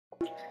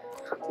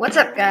What's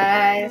up,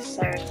 guys?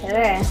 So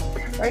today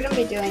we're going to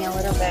be doing a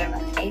little bit of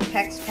an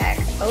Apex pack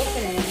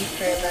opening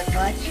for the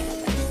collection.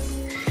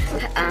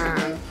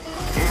 And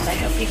I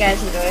hope you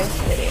guys enjoy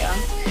this video.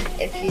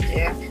 If you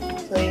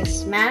do,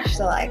 please smash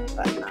the like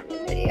button on the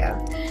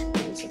video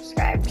and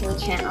subscribe to the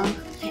channel.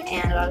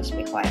 And I'll just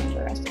be quiet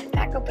for the rest of the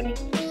pack opening.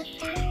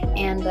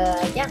 And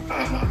yeah,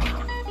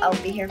 I'll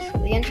be here for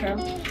the intro.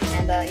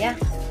 And yeah,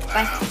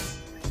 bye.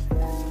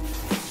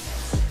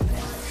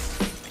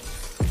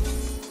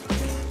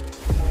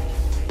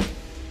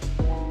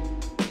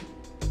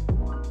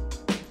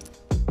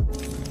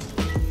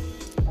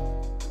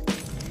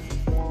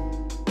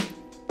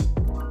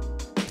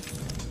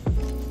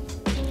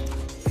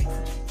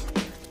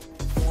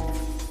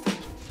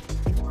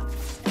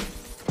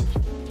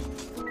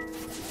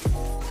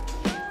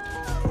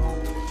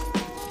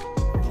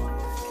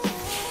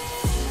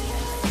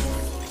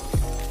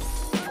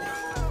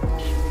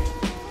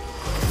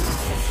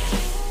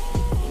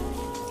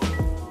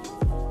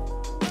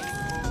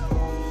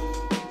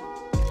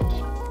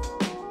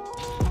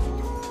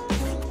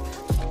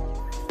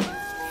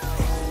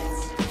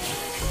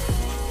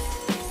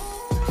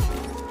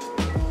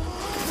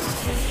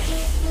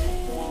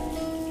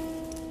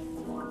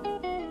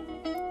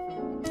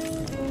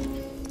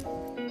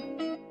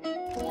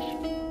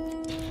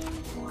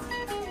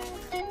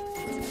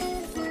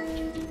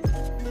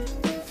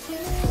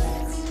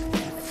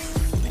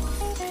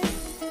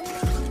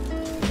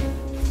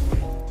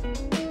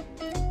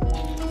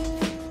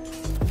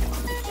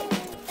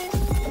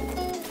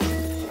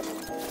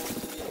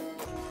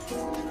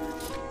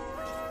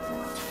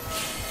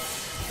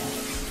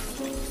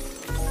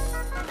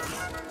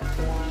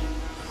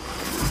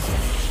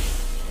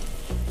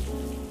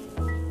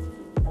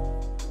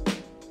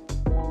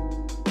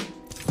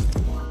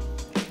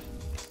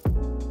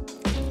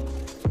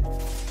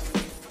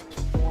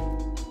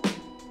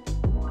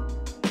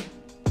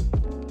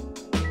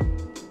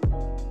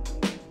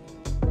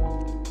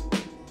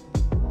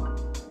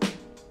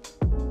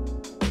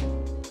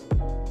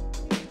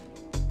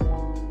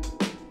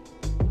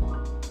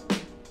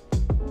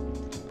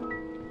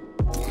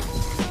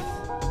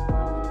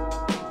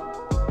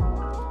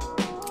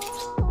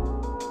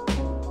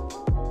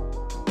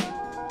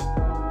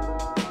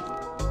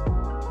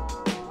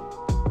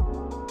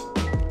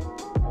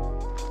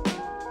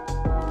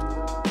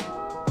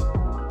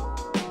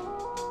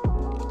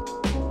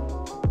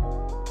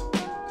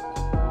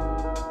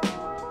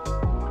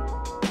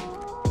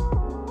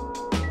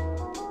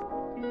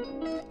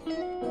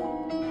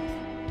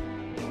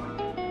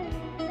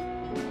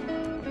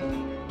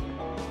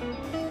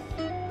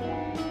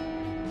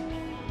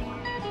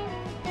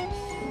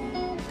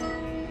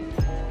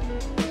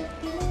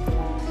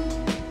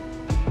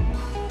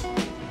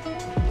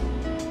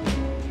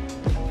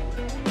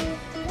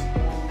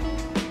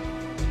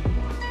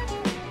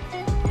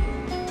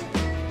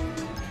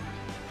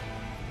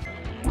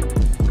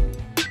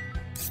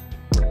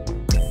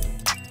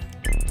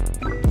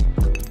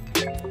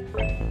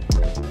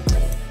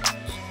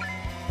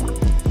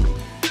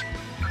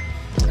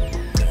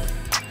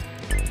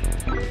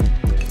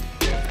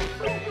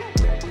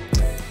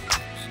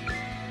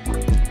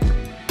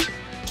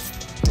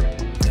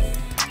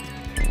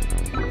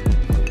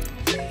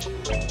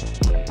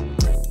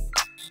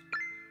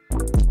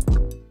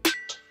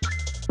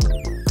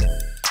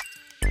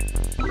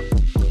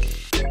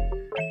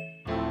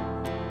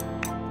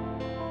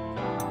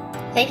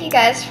 Thank you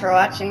guys for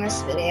watching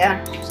this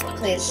video.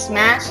 Please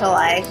smash a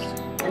like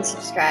and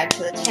subscribe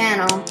to the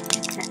channel.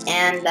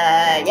 And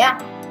yeah,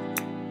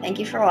 thank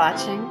you for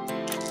watching.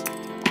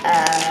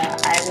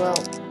 I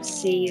will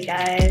see you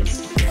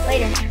guys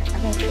later.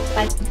 Okay,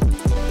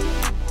 bye.